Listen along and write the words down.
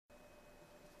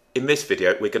In this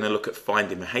video, we're going to look at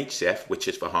finding the HCF, which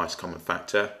is the highest common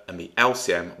factor, and the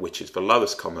LCM, which is the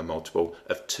lowest common multiple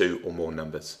of two or more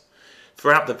numbers.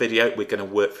 Throughout the video, we're going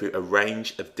to work through a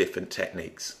range of different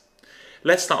techniques.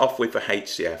 Let's start off with the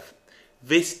HCF.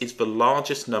 This is the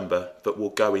largest number that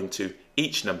will go into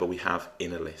each number we have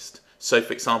in a list. So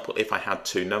for example, if I had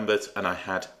two numbers and I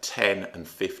had 10 and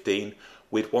 15,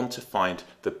 we'd want to find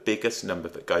the biggest number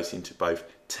that goes into both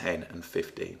 10 and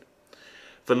 15.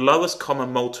 The lowest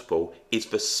common multiple is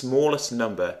the smallest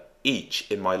number each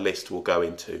in my list will go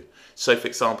into. So for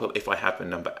example, if I have the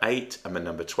number 8 and the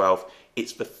number 12,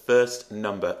 it's the first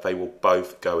number they will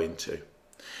both go into.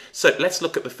 So let's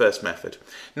look at the first method.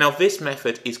 Now this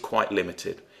method is quite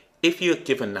limited. If you're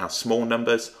given now small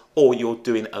numbers or you're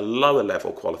doing a lower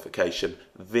level qualification,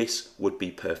 this would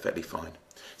be perfectly fine.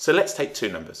 So let's take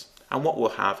two numbers, and what we'll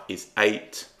have is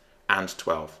 8 and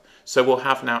 12. So we'll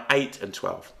have now 8 and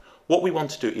 12. What we want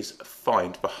to do is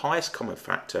find the highest common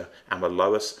factor and the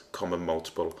lowest common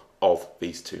multiple of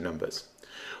these two numbers.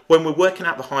 When we're working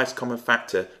out the highest common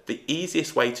factor, the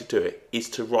easiest way to do it is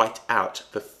to write out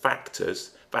the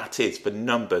factors, that is, the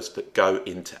numbers that go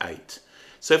into 8.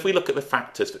 So if we look at the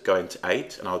factors that go into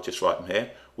 8, and I'll just write them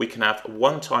here, we can have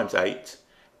 1 times 8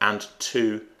 and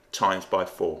 2 times by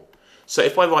 4. So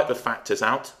if I write the factors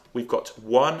out, we've got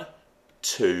 1,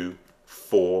 2,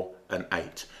 4 and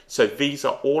 8. So these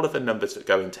are all of the numbers that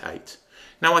go into 8.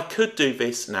 Now I could do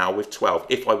this now with 12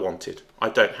 if I wanted. I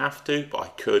don't have to, but I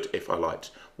could if I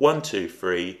liked. 1, 2,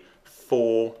 3,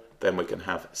 4, then we can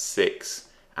have 6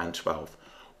 and 12.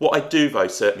 What I do though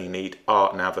certainly need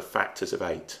are now the factors of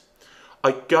 8.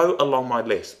 I go along my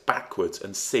list backwards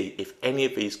and see if any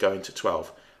of these go into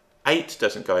 12. 8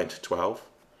 doesn't go into 12,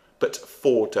 but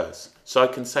 4 does. So I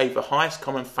can say the highest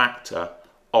common factor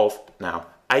of now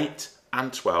 8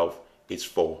 and 12 is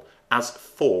 4, as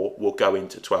 4 will go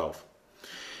into 12.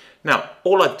 Now,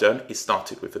 all I've done is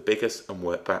started with the biggest and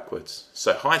worked backwards.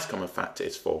 So highest common factor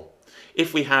is 4.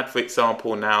 If we had, for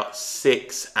example, now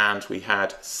 6 and we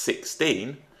had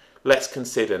 16, let's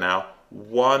consider now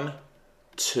 1,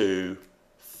 2,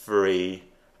 3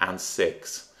 and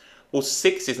 6. Well,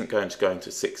 6 isn't going to go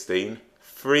into 16.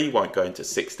 3 won't go into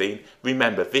 16.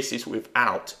 Remember, this is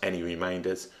without any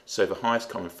remainders, so the highest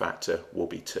common factor will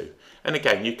be 2. And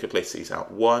again, you could list these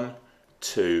out. 1,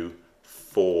 2,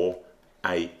 4,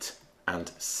 8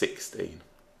 and 16.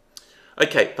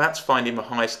 Okay, that's finding the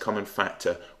highest common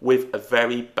factor with a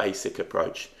very basic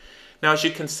approach. Now, as you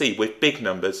can see, with big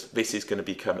numbers, this is going to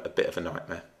become a bit of a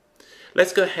nightmare.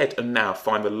 Let's go ahead and now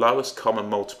find the lowest common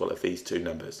multiple of these two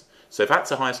numbers. So that's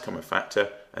the highest common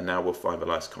factor, and now we'll find the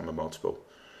lowest common multiple.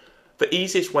 The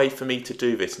easiest way for me to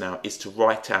do this now is to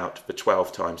write out the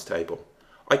 12 times table.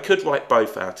 I could write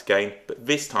both out again, but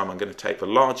this time I'm going to take the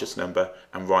largest number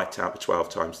and write out the 12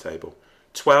 times table.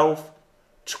 12,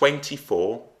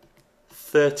 24,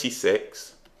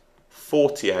 36,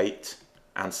 48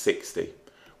 and 60.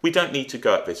 We don't need to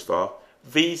go up this far.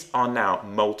 These are now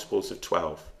multiples of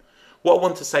 12. What I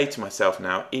want to say to myself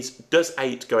now is, does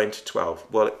 8 go into 12?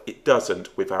 Well, it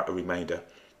doesn't without a remainder.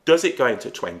 Does it go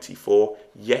into 24?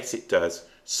 Yes, it does.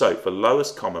 So the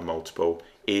lowest common multiple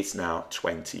is now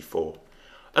 24.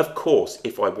 Of course,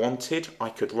 if I wanted, I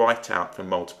could write out the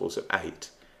multiples of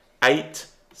 8. 8,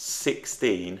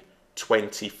 16,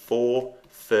 24,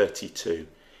 32.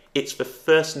 It's the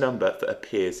first number that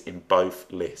appears in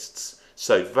both lists.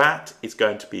 So that is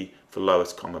going to be the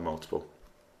lowest common multiple.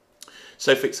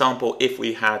 So for example, if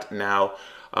we had now,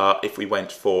 if we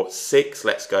went for 6,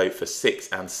 let's go for 6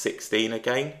 and 16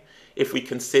 again. If we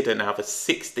consider now the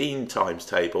 16 times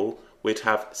table, we'd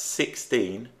have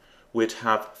 16, we'd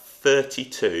have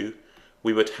 32,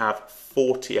 we would have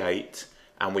 48,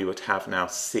 and we would have now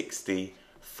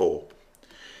 64.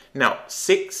 Now,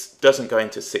 6 doesn't go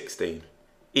into 16.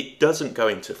 It doesn't go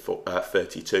into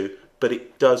 32, but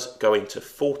it does go into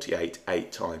 48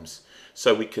 8 times.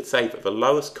 So we could say that the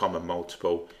lowest common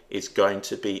multiple is going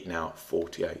to be now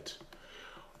 48.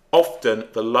 Often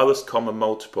the lowest common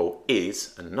multiple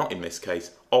is, and not in this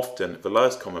case, often the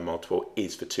lowest common multiple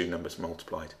is the two numbers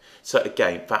multiplied. So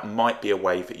again, that might be a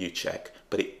way that you check,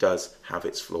 but it does have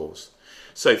its flaws.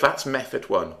 So that's method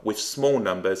 1 with small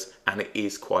numbers, and it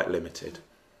is quite limited.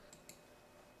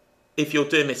 If you're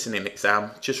doing this in an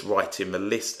exam, just writing the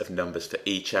list of numbers for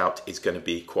each out is going to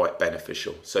be quite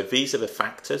beneficial. So these are the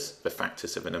factors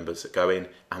of the numbers that go in,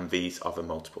 and these are the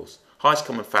multiples. Highest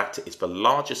common factor is the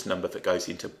largest number that goes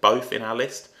into both in our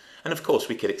list. And of course,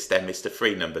 we could extend this to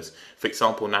 3 numbers. For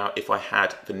example, now, if I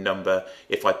had the number,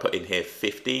 if I put in here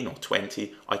 15 or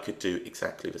 20, I could do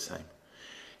exactly the same.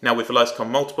 Now, with the lowest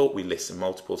common multiple, we list some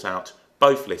multiples out.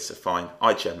 Both lists are fine.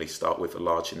 I generally start with a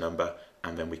larger number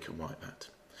and then we can write that.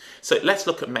 So let's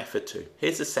look at method 2.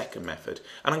 Here's the second method,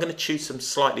 and I'm going to choose some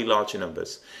slightly larger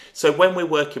numbers. So when we're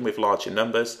working with larger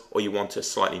numbers, or you want a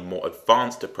slightly more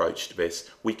advanced approach to this,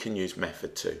 we can use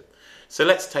method 2. So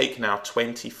let's take now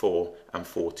 24 and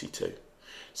 42.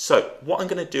 So what I'm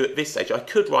going to do at this stage, I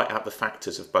could write out the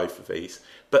factors of both of these,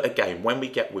 but again, when we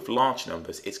get with large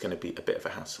numbers, it's going to be a bit of a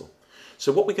hassle.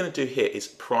 So what we're going to do here is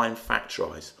prime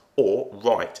factorise, or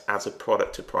write as a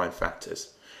product of prime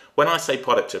factors. When I say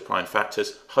product of prime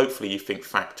factors, hopefully you think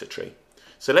factor tree.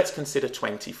 So let's consider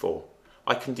 24.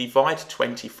 I can divide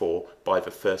 24 by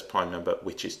the first prime number,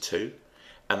 which is 2,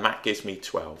 and that gives me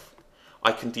 12.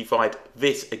 I can divide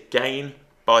this again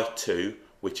by 2,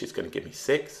 which is going to give me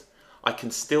 6. I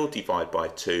can still divide by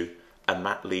 2, and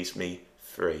that leaves me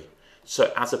 3.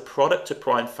 So as a product of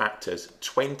prime factors,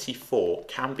 24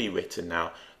 can be written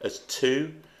now as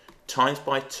 2 times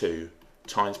by 2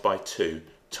 times by 2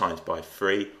 times by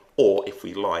 3, or if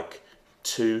we like,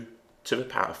 2 to the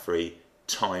power of 3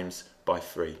 times by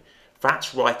 3.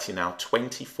 That's writing now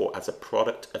 24 as a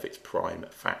product of its prime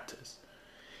factors.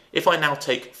 If I now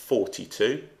take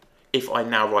 42, if I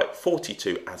now write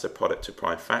 42 as a product of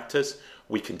prime factors,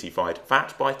 we can divide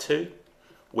that by 2.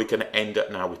 We're going to end up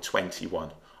now with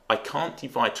 21. I can't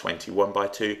divide 21 by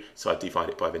 2, so I divide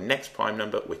it by the next prime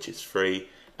number, which is 3,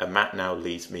 and that now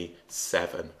leaves me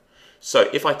 7. So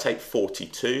if I take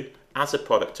 42 as a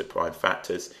product of prime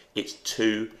factors, it's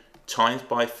 2 times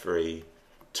by 3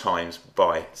 times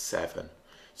by 7.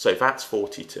 So that's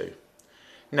 42.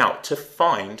 Now, to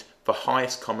find the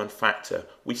highest common factor,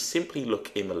 we simply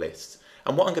look in the list.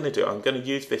 And what I'm going to do, I'm going to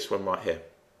use this one right here.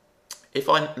 If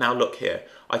I now look here,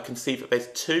 I can see that there's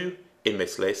 2 in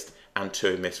this list and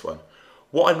 2 in this one.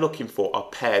 What I'm looking for are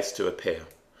pairs to appear.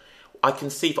 I can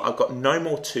see that I've got no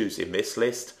more 2s in this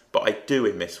list, but I do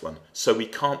in this one, so we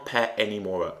can't pair any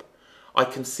more up. I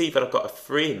can see that I've got a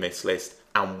 3 in this list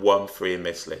and 1 3 in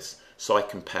this list, so I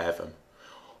can pair them.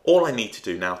 All I need to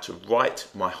do now to write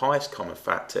my highest common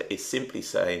factor is simply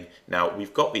saying, now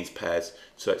we've got these pairs,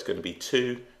 so it's going to be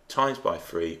 2 times by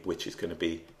 3, which is going to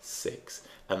be 6.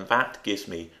 And that gives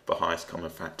me the highest common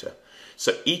factor.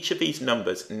 So each of these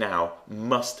numbers now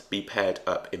must be paired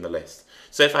up in the list.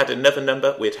 So if I had another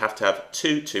number, we'd have to have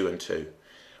 2, 2 and 2.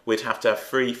 We'd have to have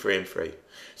 3, 3 and 3.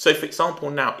 So for example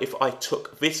now, if I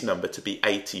took this number to be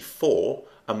 84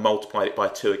 and multiplied it by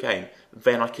 2 again,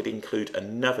 then I could include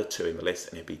another 2 in the list,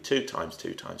 and it'd be 2 times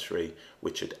 3,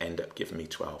 which would end up giving me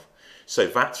 12. So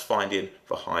that's finding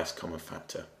the highest common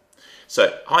factor.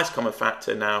 So highest common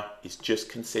factor now is just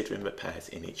considering the pairs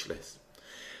in each list.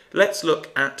 Let's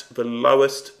look at the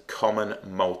lowest common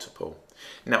multiple.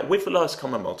 Now with the lowest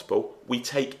common multiple, we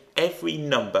take every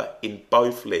number in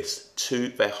both lists to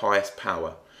their highest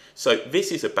power. So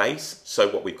this is a base, so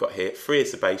what we've got here, 3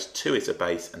 is a base, 2 is a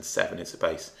base, and 7 is a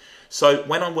base. So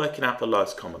when I'm working out the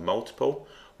lowest common multiple,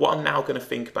 what I'm now going to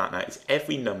think about now is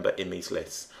every number in these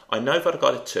lists. I know that I've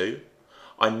got a 2,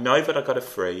 I know that I've got a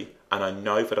 3, and I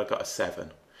know that I've got a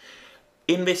 7.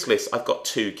 In this list, I've got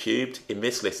 2 cubed. In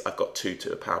this list, I've got 2 to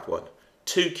the power of 1.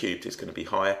 2 cubed is going to be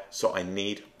higher, so I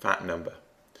need that number.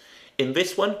 In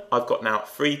this one, I've got now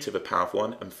 3 to the power of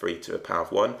 1 and 3 to the power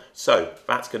of 1, so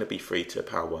that's going to be 3 to the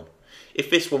power of 1. If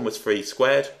this one was 3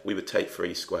 squared, we would take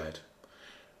 3 squared.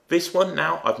 This one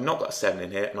now, I've not got a 7 in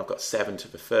here, and I've got 7 to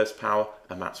the first power,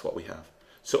 and that's what we have.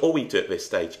 So all we do at this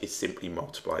stage is simply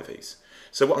multiply these.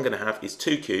 So what I'm going to have is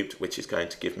 2 cubed, which is going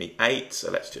to give me 8.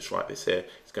 So let's just write this here.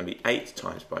 It's going to be 8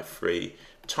 times by 3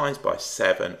 times by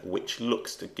 7, which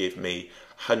looks to give me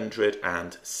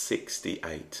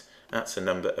 168. That's a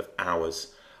number of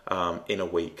hours in a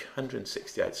week,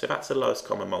 168. So that's the lowest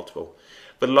common multiple.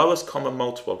 The lowest common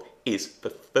multiple is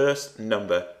the first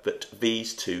number that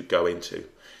these two go into.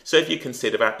 So if you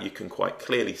consider that, you can quite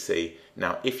clearly see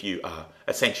now if you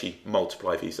essentially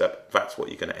multiply these up, that's what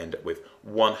you're going to end up with,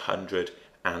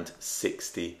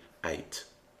 168.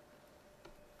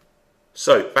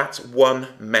 So that's one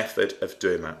method of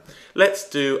doing that. Let's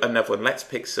do another one. Let's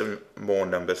pick some more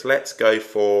numbers. Let's go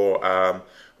for,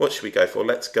 what should we go for?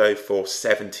 Let's go for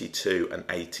 72 and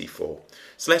 84.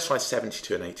 So let's try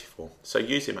 72 and 84. So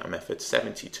using that method,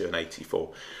 72 and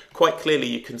 84. Quite clearly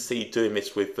you can see doing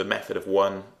this with the method of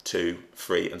 1, 2,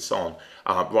 3 and so on.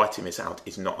 Writing this out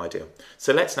is not ideal.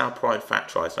 So let's now prime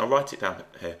factorise. I'll write it down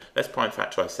here. Let's prime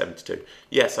factorise 72.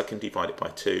 Yes, I can divide it by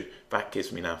 2. That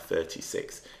gives me now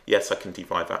 36. Yes, I can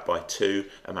divide that by 2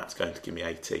 and that's going to give me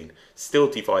 18. Still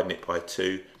dividing it by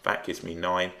 2, that gives me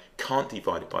 9. Can't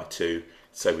divide it by 2,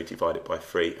 so we divide it by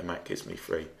 3 and that gives me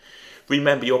 3.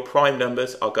 Remember, your prime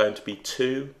numbers are going to be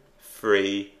 2,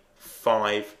 3,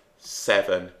 5,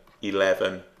 7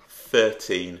 11,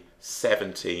 13,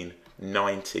 17,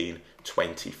 19,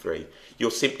 23.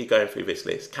 You're simply going through this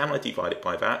list. Can I divide it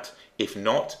by that? If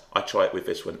not, I try it with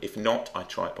this one. If not, I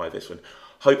try it by this one.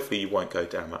 Hopefully you won't go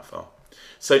down that far.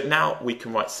 So now we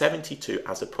can write 72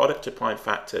 as a product of prime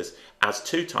factors as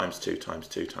 2 times 2 times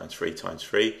 2 times 3 times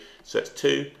 3. So it's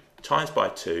 2 times by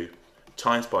 2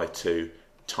 times by 2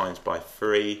 times by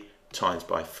 3 times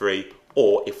by 3.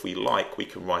 Or if we like, we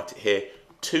can write it here,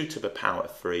 2 to the power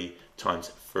of 3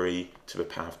 times 3 to the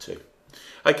power of 2.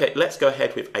 Okay, let's go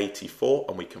ahead with 84,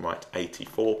 and we can write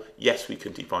 84. Yes, we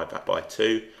can divide that by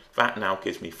 2. That now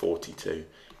gives me 42.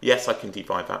 Yes, I can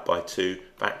divide that by 2.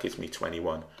 That gives me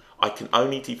 21. I can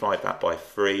only divide that by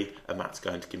 3, and that's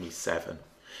going to give me 7.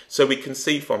 So we can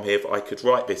see from here that I could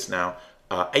write this now,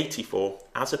 84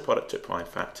 as a product of prime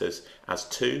factors as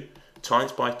 2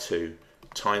 times by 2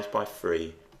 times by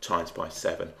 3 times by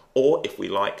 7. Or if we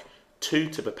like, 2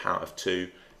 to the power of 2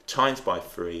 times by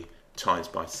 3 times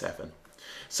by 7.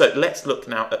 So let's look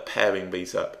now at pairing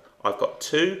these up. I've got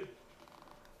 2,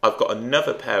 I've got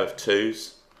another pair of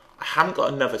 2s, I haven't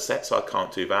got another set so I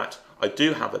can't do that. I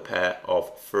do have a pair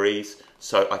of 3s,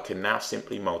 so I can now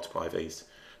simply multiply these.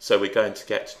 So we're going to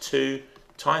get 2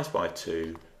 times by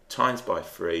 2 times by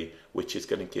 3, which is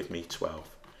going to give me 12.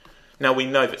 Now we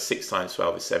know that 6 times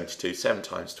 12 is 72, 7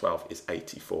 times 12 is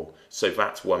 84. So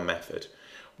that's one method.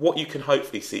 What you can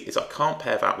hopefully see is I can't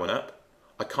pair that one up,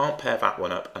 I can't pair that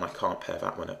one up, and I can't pair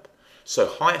that one up. So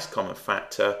highest common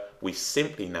factor, we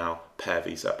simply now pair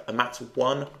these up. And that's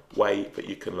one way that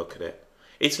you can look at it.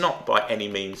 It's not by any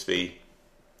means the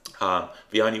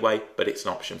only way, but it's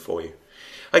an option for you.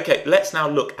 Okay, let's now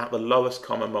look at the lowest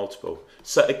common multiple.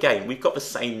 So again, we've got the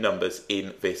same numbers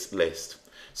in this list.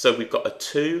 So we've got a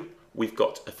 2, we've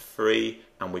got a 3,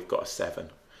 and we've got a 7.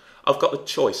 I've got the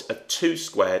choice of 2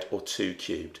 squared or 2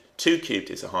 cubed. 2 cubed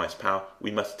is the highest power.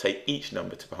 We must take each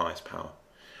number to the highest power.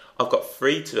 I've got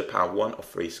 3 to the power 1 or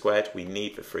 3 squared. We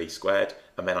need the 3 squared,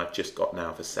 and then I've just got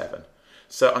now the 7.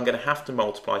 So I'm going to have to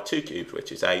multiply 2 cubed,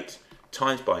 which is 8,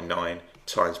 times by 9,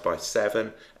 times by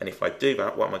 7. And if I do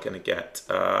that, what am I going to get?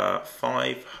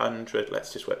 500,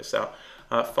 let's just work this out.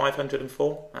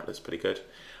 504, that looks pretty good.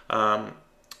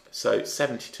 So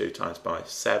 72 times by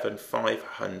 7,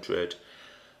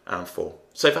 504.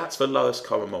 So that's the lowest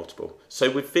common multiple.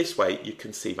 So with this way, you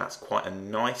can see that's quite a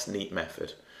nice, neat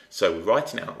method. So we're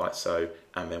writing it out like so,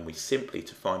 and then we simply,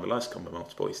 to find the lowest common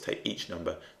multiple, is take each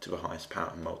number to the highest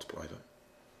power and multiply them.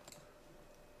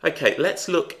 Okay, let's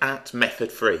look at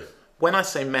method 3. When I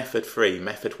say method 3,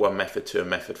 method 1, method 2 and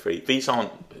method 3, these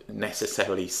aren't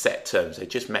necessarily set terms, they're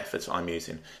just methods I'm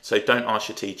using. So don't ask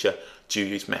your teacher, do you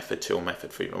use method 2 or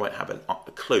method 3? I won't have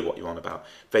a clue what you're on about.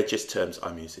 They're just terms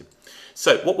I'm using.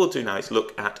 So what we'll do now is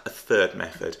look at a third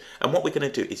method. And what we're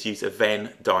going to do is use a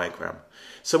Venn diagram.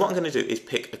 So what I'm going to do is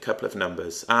pick a couple of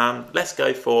numbers. Let's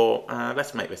go for,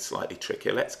 let's make this slightly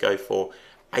trickier. Let's go for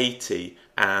 80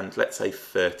 and let's say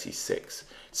 36.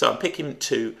 So I'm picking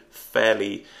two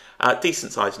fairly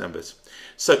decent sized numbers.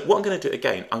 So what I'm going to do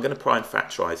again, I'm going to prime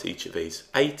factorise each of these.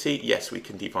 80, yes, we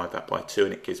can divide that by 2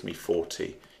 and it gives me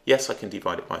 40. Yes, I can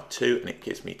divide it by 2 and it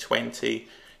gives me 20.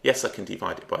 Yes, I can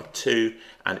divide it by 2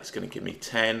 and it's going to give me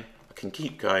 10. I can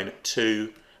keep going,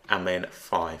 2 and then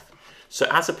 5. So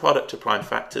as a product of prime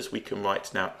factors, we can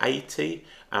write now 80,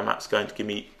 and that's going to give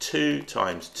me 2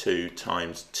 times 2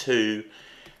 times 2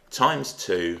 times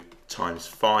 2 times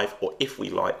 5, or if we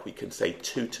like, we can say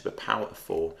 2 to the power of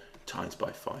 4 times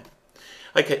by 5.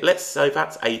 Okay, so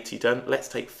that's 80 done. Let's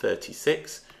take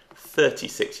 36.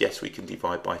 36, yes, we can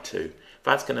divide by 2.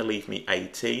 That's going to leave me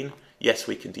 18. Yes,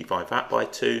 we can divide that by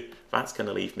 2. That's going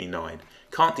to leave me 9.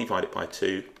 Can't divide it by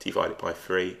 2, divide it by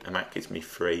 3, and that gives me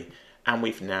 3. And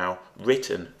we've now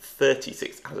written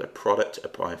 36 as a product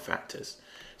of prime factors.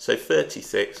 So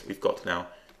 36, we've got now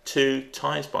 2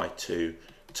 times by 2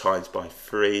 times by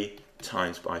 3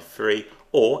 times by 3,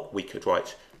 or we could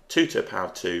write 2 to the power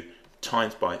of 2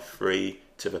 times by 3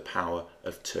 to the power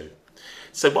of 2.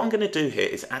 So what I'm going to do here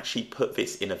is actually put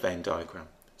this in a Venn diagram.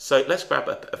 So let's grab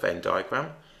up a Venn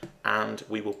diagram and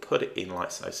we will put it in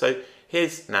like so. So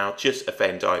here's now just a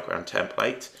Venn diagram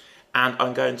template, and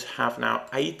I'm going to have now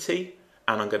 80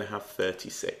 and I'm going to have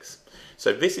 36.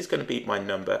 So this is going to be my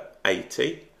number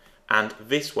 80 and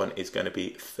this one is going to be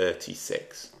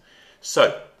 36.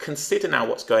 So consider now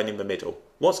what's going in the middle.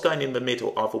 What's going in the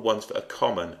middle are the ones that are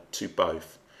common to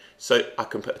both. So I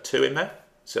can put a 2 in there,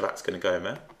 so that's going to go in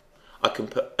there. I can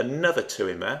put another 2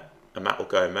 in there and that will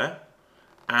go in there.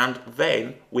 And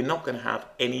then we're not going to have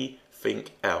anything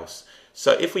else.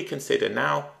 So if we consider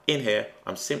now in here,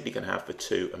 I'm simply going to have the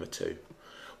 2 and the 2.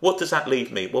 What does that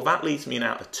leave me? Well, that leaves me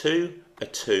now a 2,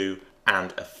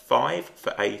 and a 5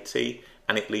 for 80,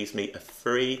 and it leaves me a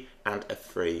 3 and a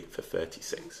 3 for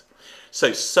 36.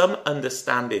 So some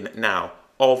understanding now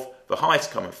of the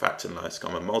highest common factor and lowest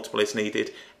common multiple is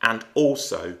needed, and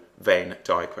also Venn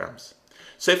diagrams.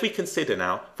 So if we consider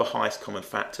now the highest common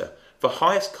factor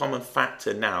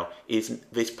now is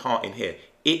this part in here.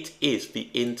 It is the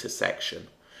intersection.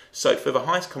 So for the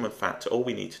highest common factor, all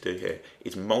we need to do here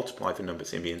is multiply the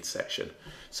numbers in the intersection.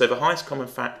 So the highest common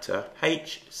factor,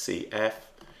 HCF,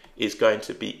 is going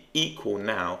to be equal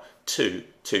now to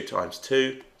 2 times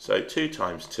 2. So 2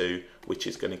 times 2, which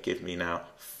is going to give me now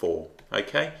 4.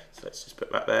 Okay, so let's just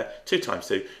put that there. 2 times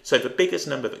 2. So the biggest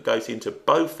number that goes into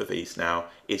both of these now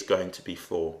is going to be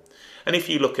 4. And if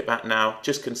you look at that now,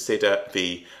 just consider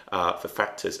the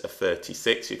factors of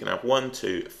 36. You can have 1,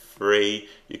 2, 3,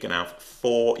 you can have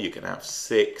 4, you can have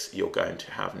 6, you're going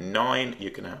to have 9,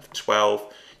 you can have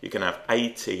 12, you can have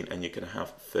 18, and you can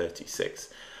have 36.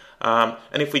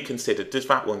 And if we consider, does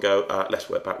that one go, let's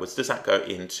work backwards, does that go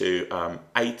into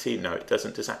 80? No, it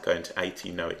doesn't. Does that go into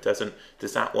 80? No, it doesn't.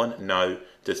 Does that one? No.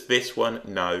 Does this one?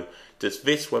 No. Does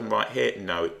this one right here?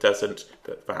 No, it doesn't,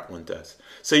 but that one does.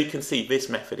 So you can see this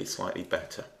method is slightly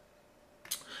better.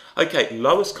 Okay,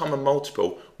 lowest common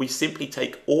multiple, we simply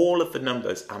take all of the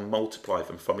numbers and multiply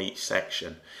them from each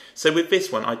section. So with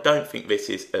this one, I don't think this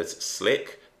is as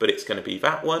slick, but it's going to be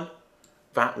that one,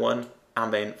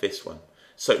 and then this one.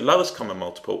 So lowest common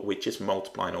multiple, we're just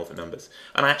multiplying all the numbers.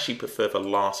 And I actually prefer the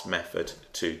last method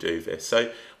to do this.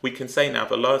 So we can say now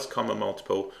the lowest common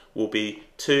multiple will be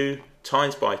 2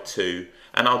 times by 2,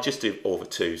 and I'll just do all the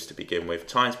 2's to begin with,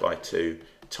 times by 2,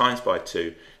 times by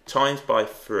 2, times by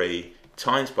 3,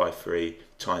 times by 3,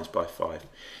 times by 5.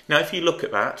 Now if you look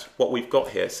at that, what we've got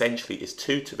here essentially is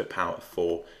 2 to the power of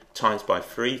 4 times by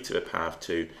 3 to the power of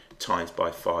 2 times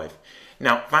by 5.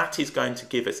 Now that is going to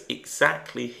give us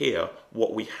exactly here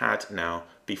what we had now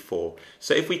before.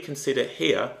 So if we consider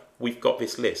here, we've got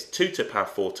this list, 2 to the power of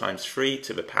 4 times 3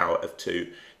 to the power of 2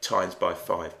 times by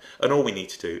 5. And all we need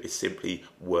to do is simply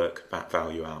work that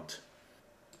value out.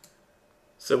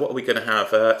 So what are we going to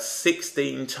have?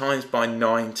 16 times by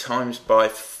 9 times by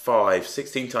 5.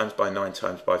 16 times by 9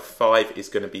 times by 5 is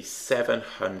going to be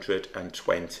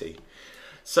 720.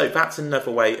 So that's another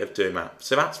way of doing that.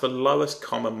 So that's the lowest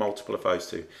common multiple of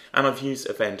those two. And I've used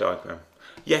a Venn diagram.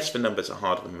 Yes, the numbers are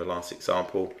harder than the last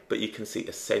example, but you can see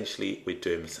essentially we're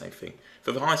doing the same thing.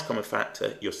 For the highest common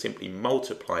factor, you're simply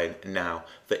multiplying now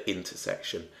the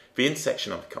intersection of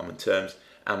the common terms,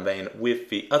 and then with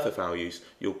the other values,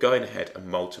 you're going ahead and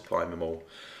multiplying them all.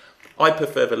 I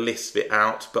prefer the list bit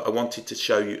out, but I wanted to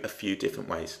show you a few different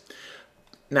ways.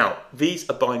 Now, these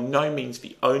are by no means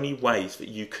the only ways that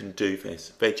you can do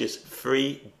this. They're just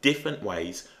 3 different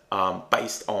ways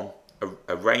based on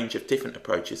a range of different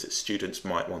approaches that students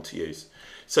might want to use.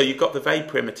 So you've got the very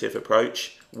primitive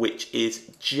approach, which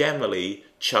is generally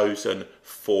chosen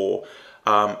for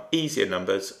easier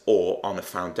numbers or on a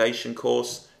foundation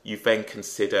course. You then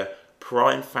consider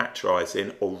prime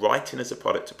factorising or writing as a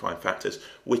product of prime factors,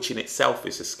 which in itself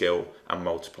is a skill, and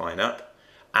multiplying up.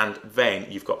 And then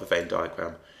you've got the Venn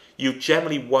diagram. You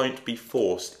generally won't be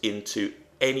forced into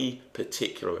any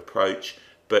particular approach,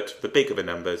 but the bigger the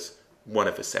numbers, one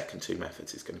of the second 2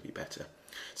 methods is going to be better.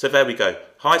 So there we go,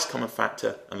 highest common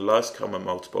factor and lowest common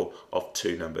multiple of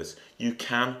 2 numbers. You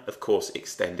can, of course,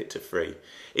 extend it to 3.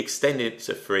 Extending it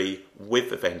to 3 with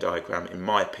the Venn diagram, in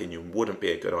my opinion, wouldn't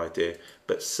be a good idea,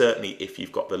 but certainly if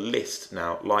you've got the list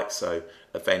now, like so,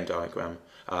 a Venn diagram,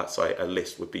 a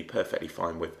list would be perfectly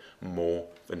fine with more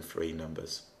than 3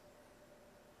 numbers.